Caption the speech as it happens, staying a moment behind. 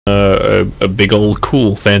a big old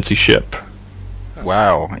cool fancy ship.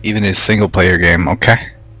 Wow, even a single player game, okay.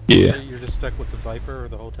 Yeah. You're just stuck with the Viper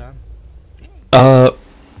the whole time?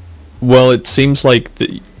 Well, it seems like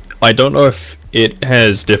I don't know if it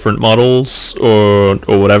has different models or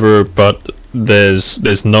whatever, but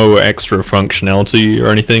there's no extra functionality or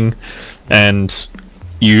anything, and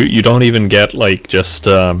you don't even get like just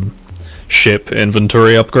ship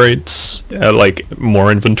inventory upgrades, like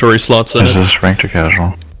more inventory slots in it. Is this ranked or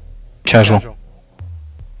casual? Casual.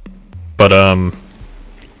 But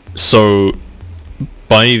so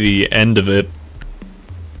by the end of it,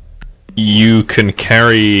 you can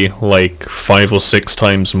carry like 5 or 6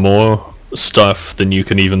 times more stuff than you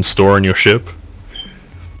can even store in your ship.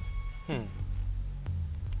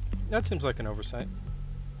 That seems like an oversight.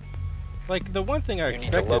 Like, the one thing I You need to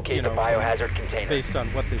expected, locate the biohazard container. based on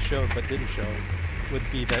what they showed but didn't show, would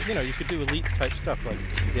be that, you could do elite type stuff, like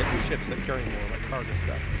get new ships that carry more, like cargo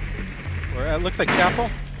stuff. Or it looks like chapel.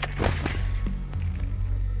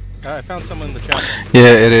 I found someone in the chapel.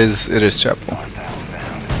 Yeah, it is chapel.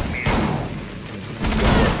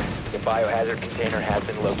 The biohazard container has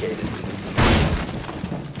been located.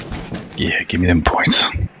 Yeah, give me them points.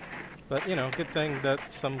 But, good thing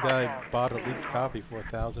that some guy bought a leaked copy for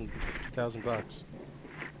 $2,000 bucks.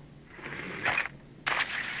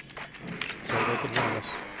 So they could win this.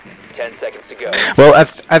 10 seconds to go. Well, at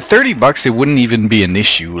 30 bucks it wouldn't even be an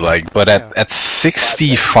issue, like, but at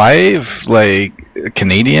 65, like,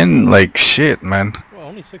 Canadian, like, shit, man. Well,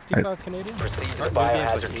 only 65 Canadian? Proceed to the Aren't maybe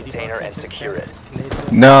it's biohazard like 80 container bucks, and I think, secure it.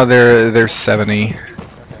 Canadian? No, they're 70. Okay.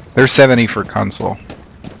 They're 70 for console.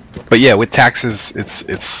 But yeah, with taxes,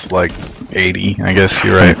 it's like 80. I guess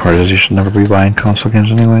you're right. The part is you should never be buying console games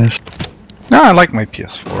anyways. No, I like my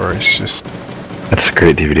PS4. It's just It's a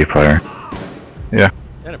great DVD player. yeah.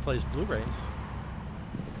 And it plays Blu-rays.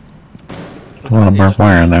 A lot of barbed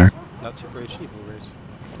wire in there. Not super HD Blu-rays.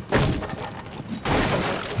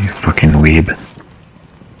 You fucking weeb.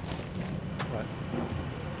 What?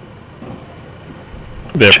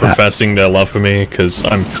 They're Chat. professing their love for me because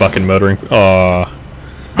I'm fucking murdering. Aww.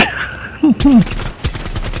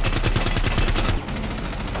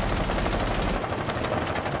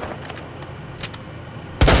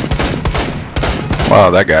 Wow,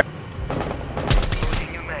 that guy.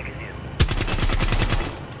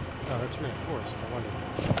 Oh, that's reinforced. I wonder.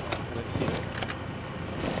 I didn't see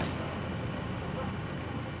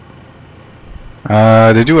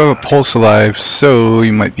that. They do have a pulse alive, so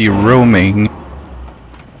you might be roaming.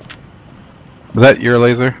 Was that your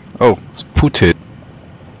laser? Oh, it's Putin.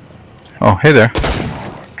 Oh, hey there.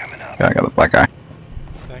 Yeah, I got the black eye.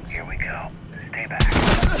 Thanks. Here we go. Stay back.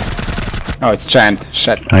 Oh, it's Chand.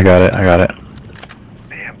 Shit. I got it, I got it.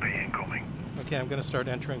 BMP incoming. Okay, I'm gonna start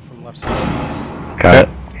entering from left side. Got it.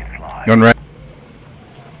 It's live. Going right.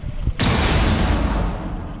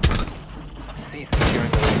 Cease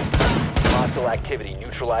securing the lead. Hostile activity.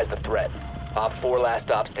 Neutralize the threat. Op 4 last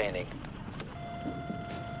stop standing.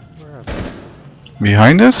 Where are they?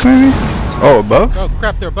 Behind us, maybe? Oh, above? Oh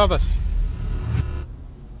crap! They're above us.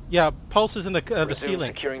 Yeah, pulse is in the Resume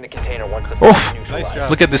ceiling. securing the container once the Oh, threat is neutralized. Nice job.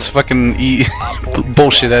 Look at this fucking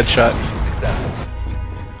bullshit headshot. Successful.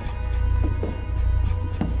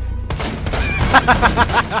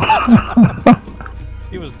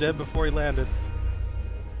 He was dead before he landed.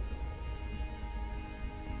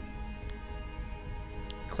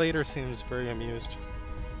 Clater seems very amused.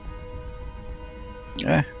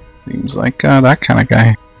 Yeah, seems like that kind of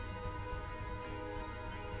guy.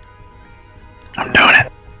 I'm doing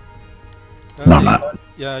it. No, I'm not.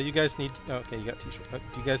 Yeah, you guys need. Okay, you got t-shirts. Do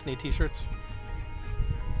you guys need t-shirts?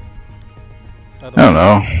 I don't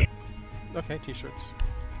know. Okay, t-shirts.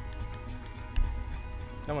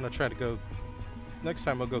 I want to try to go. Next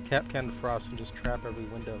time I'll go Cap Can Frost and just trap every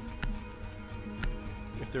window.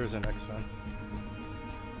 If there is a next time.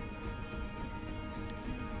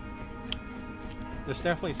 This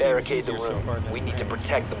definitely seems Barricade the easier so room. far than We need to Rain.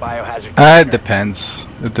 protect the biohazard It container. depends.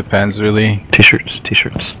 It depends, really. T-shirts,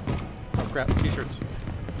 t-shirts. Oh crap, t-shirts.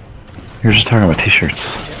 You were just talking about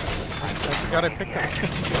t-shirts. I forgot I picked them.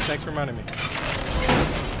 Thanks for reminding me.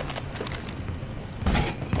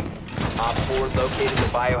 Op 4 located the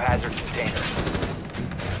biohazard container.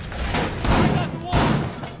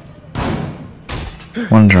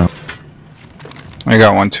 One drone. I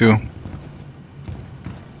got one too.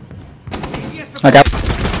 I got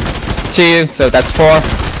 2, so that's 4.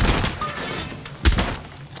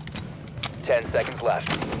 10 seconds left.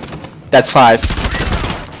 That's 5.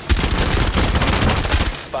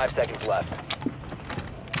 5 seconds left.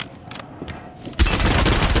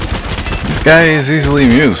 This guy is easily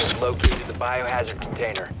amused. Located the biohazard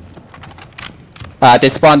container. They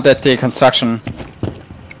spawned at the construction.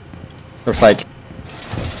 Looks like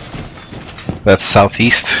That's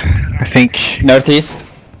southeast, I think. northeast.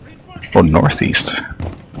 Or northeast.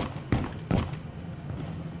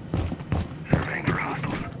 Surveying for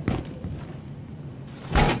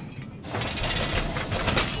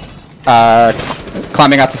hostiles.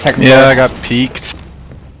 Climbing up the second Yeah, floor. I got peeked.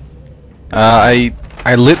 I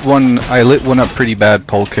lit one up pretty bad,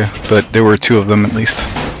 Polka, but there were 2 of them at least.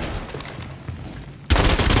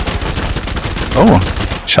 Oh,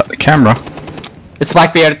 shot the camera. It's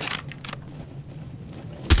Blackbeard.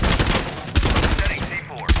 Setting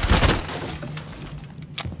C4.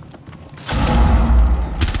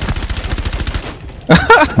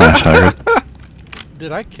 Nice, Hagrid.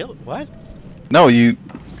 Did I kill it? What? No, you...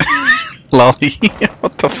 Lolly,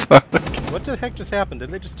 what the fuck? What the heck just happened?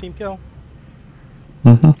 Did they just team kill?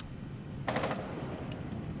 Mm-hmm.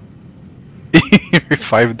 You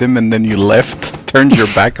revived him and then you left, turned your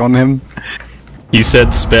back on him. He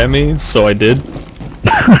said spare me, so I did.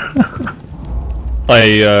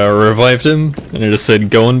 I revived him, and it just said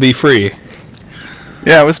go and be free.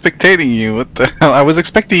 Yeah, I was spectating you, what the hell? I was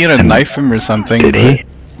expecting you to knife him or something. Did he?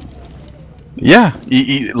 Yeah,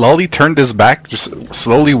 Lolly turned his back, just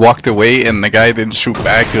slowly walked away, and the guy didn't shoot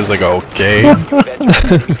back. He was like, okay.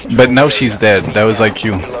 But now she's dead. That was like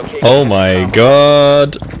you. Oh my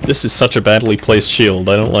god. This is such a badly placed shield,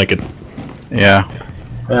 I don't like it. Yeah.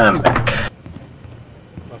 I'm back.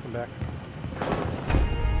 Welcome back.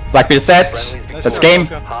 Blackbeard set. Friendly's Nice That's work, game.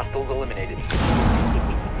 Polka. Hostiles eliminated.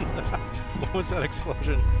 What was that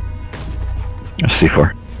explosion?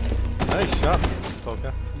 C4. Nice shot,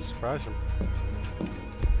 Polka. You surprised him.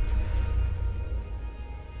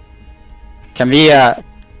 Can we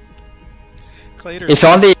Clater. if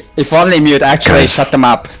only Mute actually Guys. shut them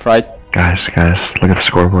up, right? Guys, look at the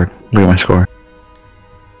scoreboard. Look at my score.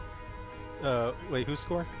 Wait, whose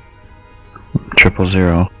score?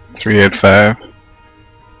 000. 385.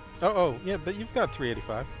 Oh, yeah, but you've got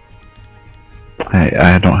 385.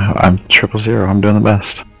 I don't have, I'm 000. I'm doing the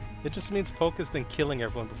best. It just means Polka's been killing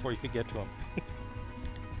everyone before you could get to him.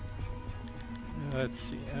 Let's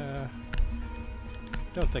see,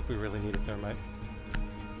 don't think we really need a thermite.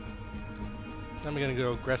 I'm gonna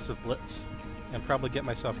go aggressive blitz and probably get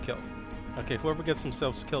myself killed. Okay, whoever gets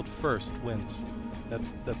themselves killed first wins.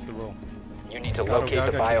 That's the rule. You need to Gato locate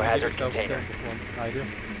Gaga, the can you get biohazard yourselves container. killed before I do?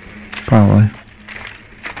 Probably.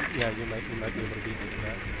 Yeah, you might be able to beat me for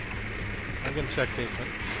that. I'm gonna check basement.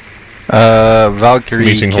 Valkyrie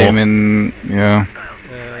Meeting came hall. in, yeah.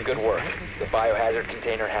 Good work. The biohazard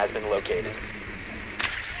container has been located.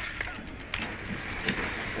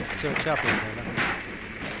 So chopper in there now.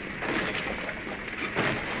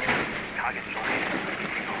 Target located.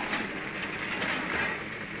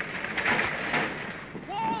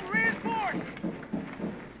 Wall reinforced!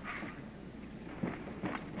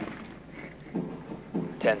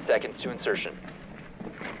 10 seconds to insertion.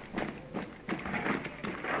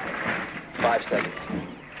 5 seconds.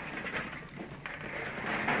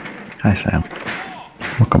 Hi, Sam.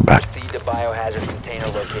 Welcome back. Proceed to biohazard container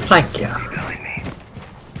location. Thank you. Telling me.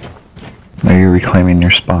 Now you're reclaiming your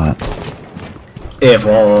spot. If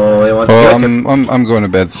all you want to Well, go I'm going to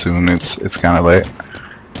bed soon. It's kind of late.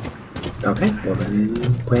 to. Okay, well then,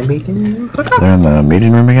 plan B can fuck up. They're in the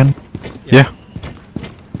meeting room again? Yeah.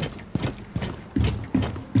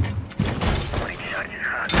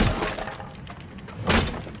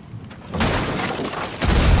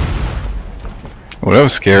 Well, that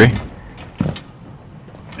was scary.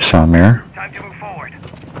 Saw a mirror? Time to move forward.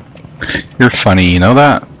 You're funny, you know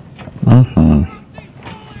that? Mm-hmm.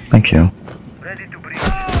 Thank you. Ready to breathe.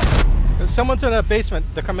 Someone's in a basement.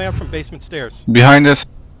 They're coming up from basement stairs. Behind us.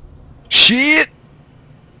 Shit!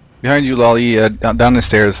 Behind you, Lolly. Down the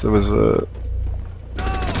stairs. There was a.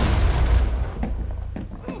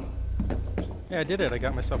 Yeah, I did it. I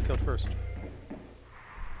got myself killed first.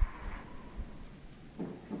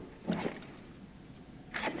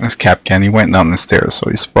 That's Capcan. He went down the stairs, so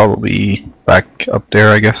he's probably back up there,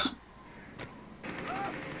 I guess.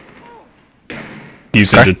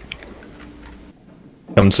 He's Okay. injured.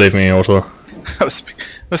 Come and save me, Auto. I was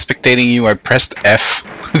spectating you. I pressed F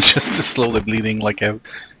just to slow the bleeding. Like I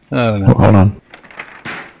don't know. Hold on.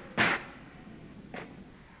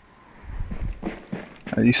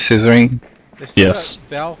 Are you scissoring? They still Yes. got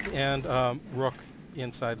Val and Rook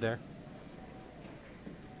inside there.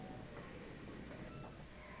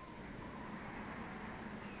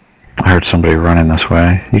 I heard somebody running this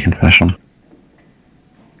way. You can finish them.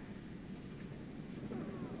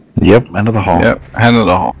 Yep, end of the hall. Yep. Hand of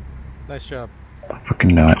the hall. Nice job. I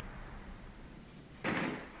fucking knew it.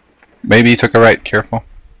 Maybe he took a right. Careful.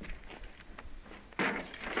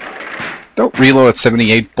 Don't reload at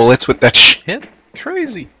 78 bullets with that shit.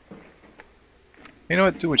 Crazy. You know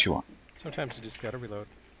what? Do what you want. Sometimes you just gotta reload.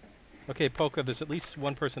 Okay, Polka, there's at least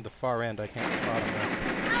one person at the far end. I can't spot him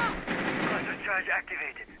now. Cluster charge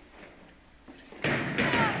activated.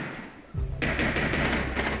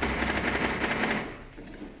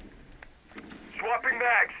 Swapping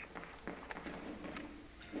mags.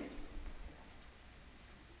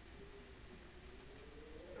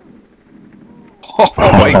 Oh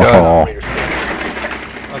my god. Operator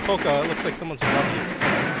standing. Polka, it looks like someone's above you.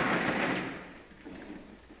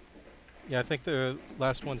 Yeah, I think the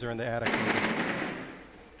last ones are in the attic. Maybe.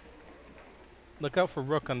 Look out for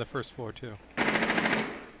Rook on the first floor, too.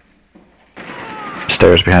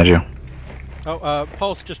 Stairs behind you. Oh,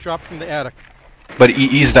 Pulse just dropped from the attic. But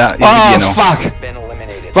he's that, Oh, you know. fuck! Been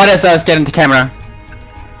eliminated. Right as I was getting the camera.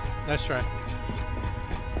 Nice try.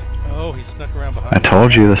 Oh, he snuck around behind I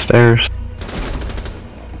told you the stairs.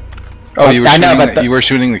 Oh, you were I know, shooting. but the- You were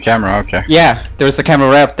shooting the camera. Okay. Yeah, there was a camera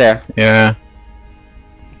right up there. Yeah.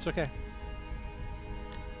 It's okay.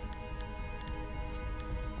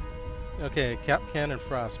 Okay, Capcan and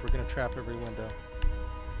Frost, we're gonna trap every window.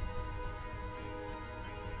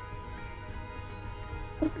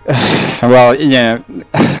 Well, yeah,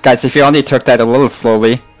 guys, if you only took that a little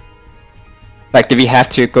slowly, like, did we have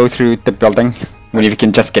to go through the building when you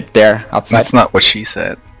can just get there outside? That's not what she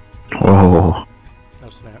said. Whoa. Oh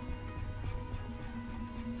snap.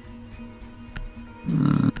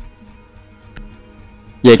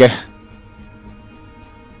 Jaeger.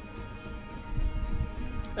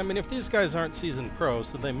 I mean, if these guys aren't seasoned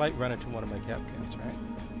pros, then they might run into one of my Capcans, right?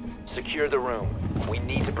 Secure the room. We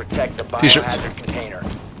need to protect the T-shirts. biohazard container.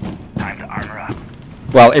 Time to armor up.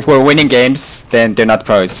 Well, if we're winning games, then they're not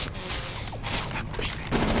pros.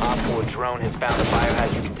 Op 4 drone has found a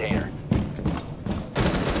biohazard container.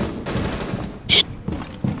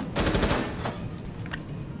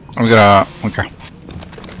 I'm gonna. Okay.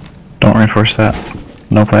 Don't reinforce that.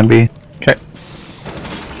 No plan B. Okay.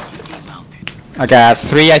 I got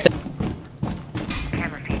 3, I think.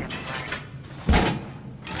 Camera feed up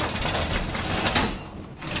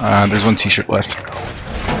and running. There's one T-shirt left. 10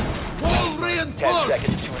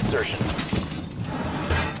 seconds to insertion.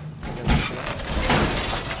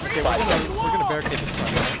 Okay, we're gonna barricade this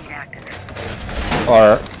front. Active.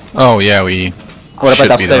 Or Oh yeah, we. what should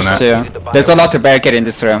about be doing upstairs that. too? There's a lot to barricade in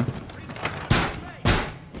this room.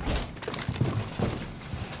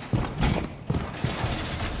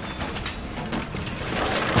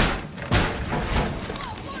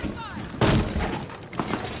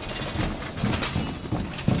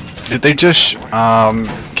 Did they just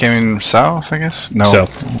came in south? I guess. No.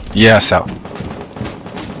 South. Yeah, south.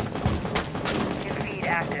 Feed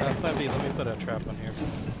active. Plan B, let me put a trap on here.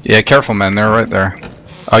 Yeah, careful, man. They're right there.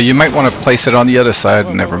 Oh, you might want to place it on the other side.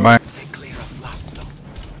 Whoa, Never whoa, mind.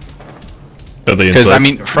 Are they Because inside? I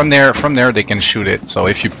mean, from there they can shoot it. So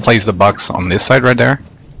if you place the box on this side right there.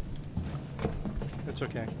 It's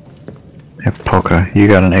okay. Hey, Polka, you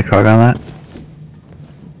got an ACOG on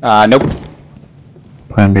that? Nope.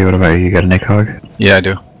 Plan B, what about you? You got an ACOG? Yeah, I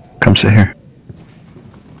do. Come sit here.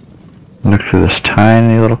 Look through this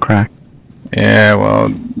tiny little crack. Yeah, well,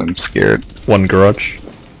 I'm scared. One garage.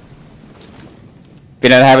 We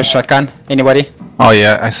don't have a shotgun? Anybody? Oh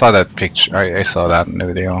yeah, I saw that picture. I saw that in the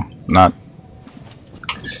video. Not.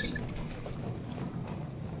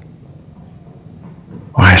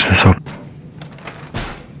 Why is this open?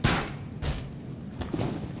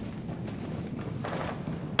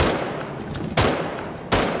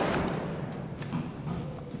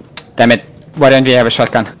 Damn it. Why don't we have a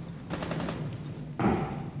shotgun?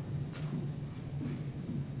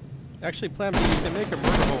 Actually, Plan B, you can make a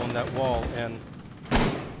murder hole in that wall and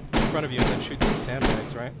in front of you and then shoot through the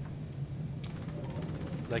sandbags, right?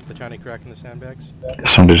 Like the tiny crack in the sandbags?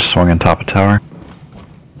 Somebody just swung on top of tower.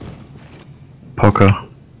 Poco,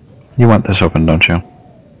 you want this open, don't you?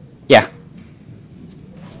 Yeah.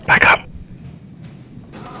 Back up.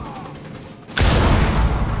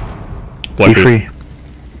 Black Be free.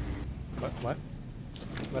 What?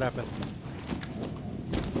 What happened?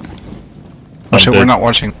 Oh shit, dead. we're not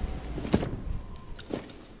watching.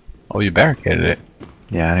 Oh, you barricaded it.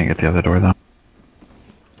 Yeah, I didn't get the other door though.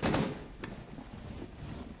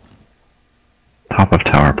 Top of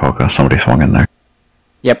tower, Poco. Somebody swung in there.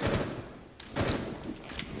 Yep.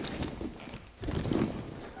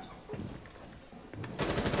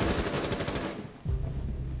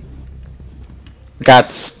 Got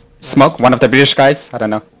smoke, one of the British guys, I don't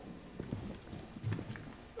know.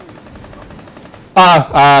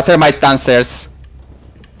 Thermite downstairs.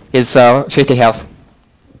 He's 50 health.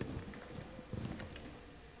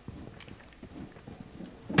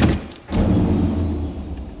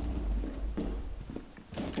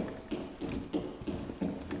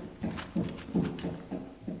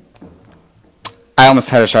 I almost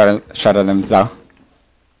had a shot at him though.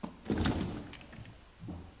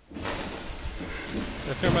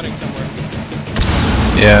 They're thermiting somewhere.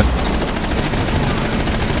 Yeah.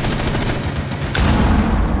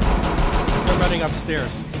 Thermiting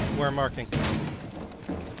upstairs. Where I'm marking.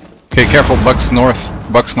 Okay, careful, Bucks north.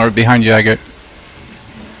 Bucks north behind you, I get.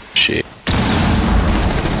 Shit.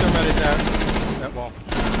 Thermited that wall.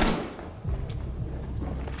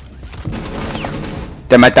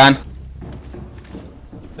 Thermite down.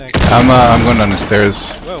 Thanks. I'm going down the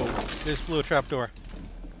stairs. Whoa, they just blew a trapdoor.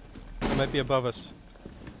 It might be above us.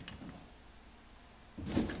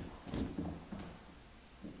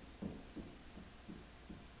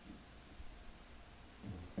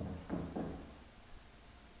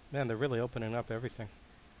 Man, they're really opening up everything.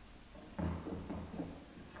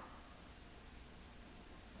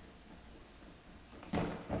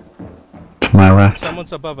 To my left.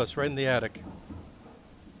 Someone's above us, right in the attic.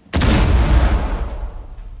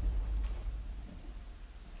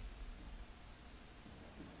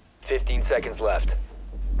 Seconds left.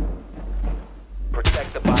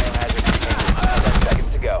 Protect the biohazard container. 10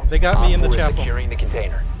 seconds to go. They got me in the Op 4 is chapel. Securing the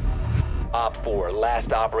container. Op 4,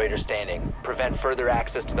 last operator standing. Prevent further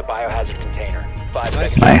access to the biohazard container. 5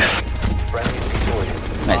 Nice. seconds. Nice. Friendly is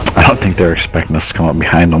victorious. Nice. I don't think they're expecting us to come up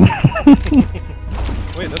behind them.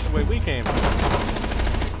 Wait, that's the way we came.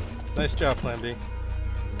 Nice job, Plan B.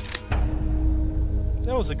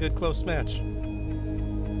 That was a good close match.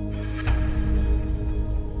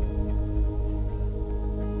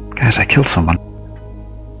 Guys, I killed someone.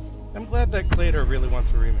 I'm glad that Clader really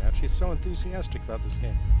wants a rematch. He's so enthusiastic about this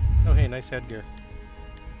game. Oh hey, nice headgear.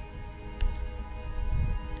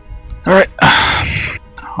 Alright.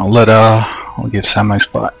 I'll give Sam my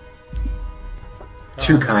spot.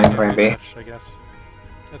 Too kind, Plan B. Rematch, I guess.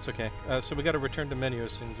 That's okay. So we gotta return to menu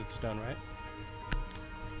as soon as it's done,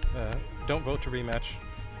 right? Don't vote to rematch.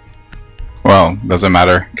 Well, doesn't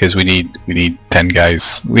matter, because we need 10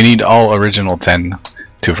 guys. We need all original 10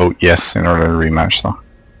 to vote yes in order to rematch, though.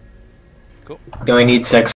 Cool. You only need 6.